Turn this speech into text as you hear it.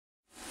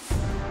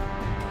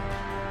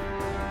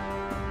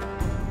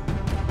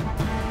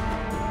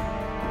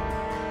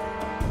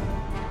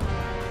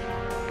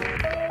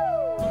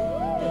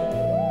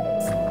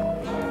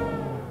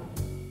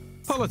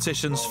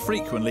politicians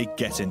frequently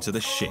get into the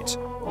shit.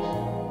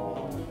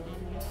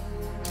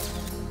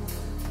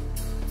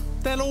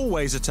 They'll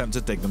always attempt to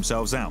dig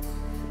themselves out,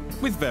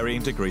 with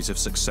varying degrees of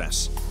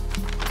success.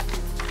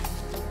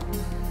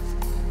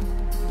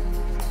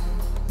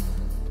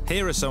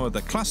 Here are some of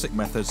the classic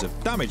methods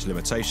of damage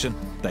limitation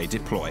they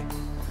deploy.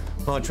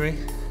 Marjorie,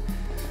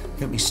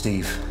 get me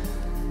Steve.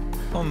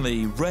 On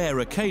the rare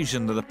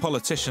occasion that a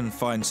politician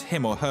finds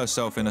him or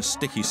herself in a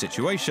sticky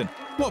situation,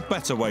 what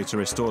better way to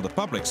restore the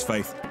public's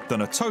faith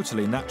than a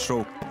totally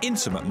natural,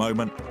 intimate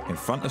moment in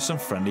front of some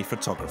friendly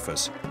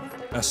photographers?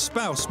 A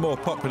spouse more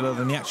popular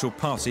than the actual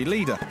party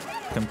leader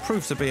can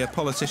prove to be a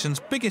politician's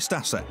biggest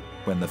asset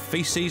when the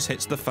feces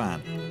hits the fan.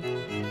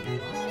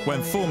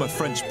 When former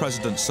French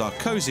President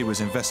Sarkozy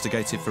was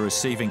investigated for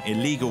receiving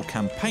illegal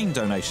campaign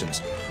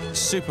donations,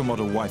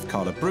 supermodel wife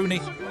Carla Bruni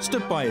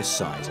stood by his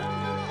side.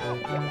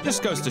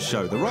 Just goes to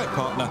show the right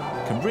partner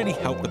can really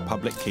help the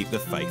public keep the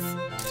faith.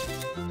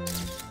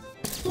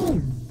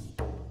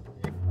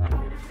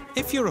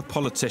 If you're a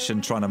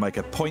politician trying to make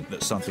a point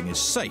that something is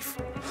safe,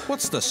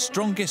 what's the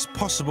strongest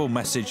possible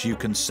message you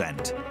can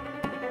send?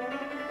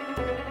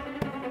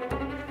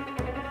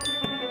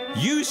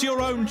 Use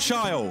your own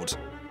child!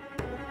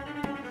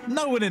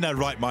 No one in their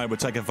right mind would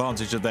take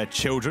advantage of their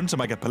children to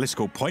make a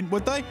political point,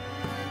 would they?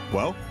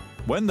 Well,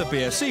 when the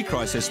BSE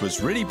crisis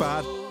was really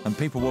bad and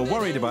people were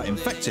worried about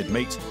infected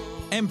meat,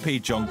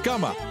 MP John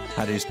Gummer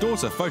had his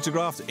daughter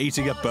photographed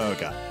eating a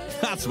burger.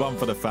 That's one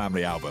for the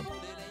family album.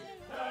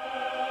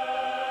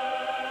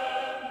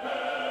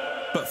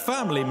 But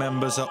family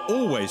members are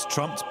always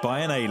trumped by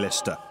an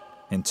A-lister.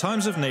 In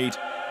times of need,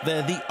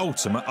 they're the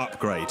ultimate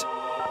upgrade.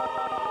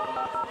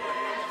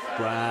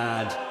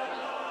 Brad.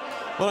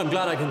 Well, I'm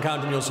glad I can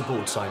count on your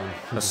support, Simon.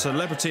 A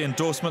celebrity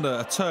endorsement at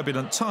a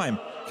turbulent time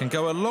can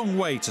go a long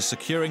way to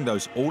securing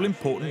those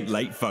all-important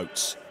late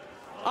votes.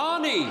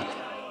 Arnie!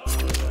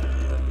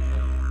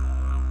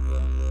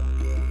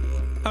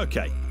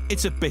 OK,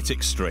 it's a bit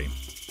extreme.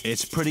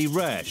 It's pretty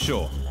rare,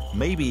 sure,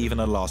 maybe even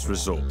a last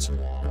resort.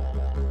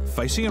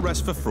 Facing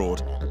arrest for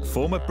fraud,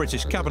 former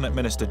British Cabinet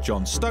Minister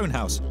John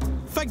Stonehouse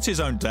faked his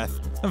own death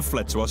and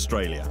fled to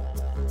Australia.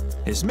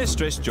 His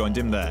mistress joined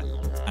him there,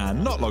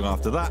 and not long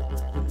after that,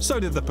 so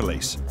did the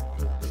police.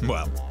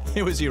 Well,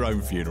 it was your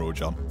own funeral,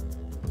 John.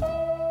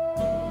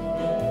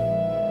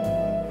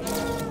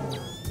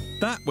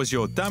 That was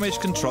your damage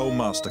control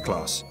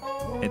masterclass.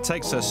 It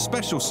takes a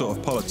special sort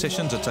of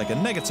politician to take a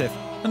negative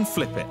and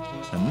flip it,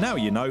 and now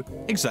you know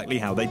exactly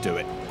how they do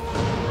it.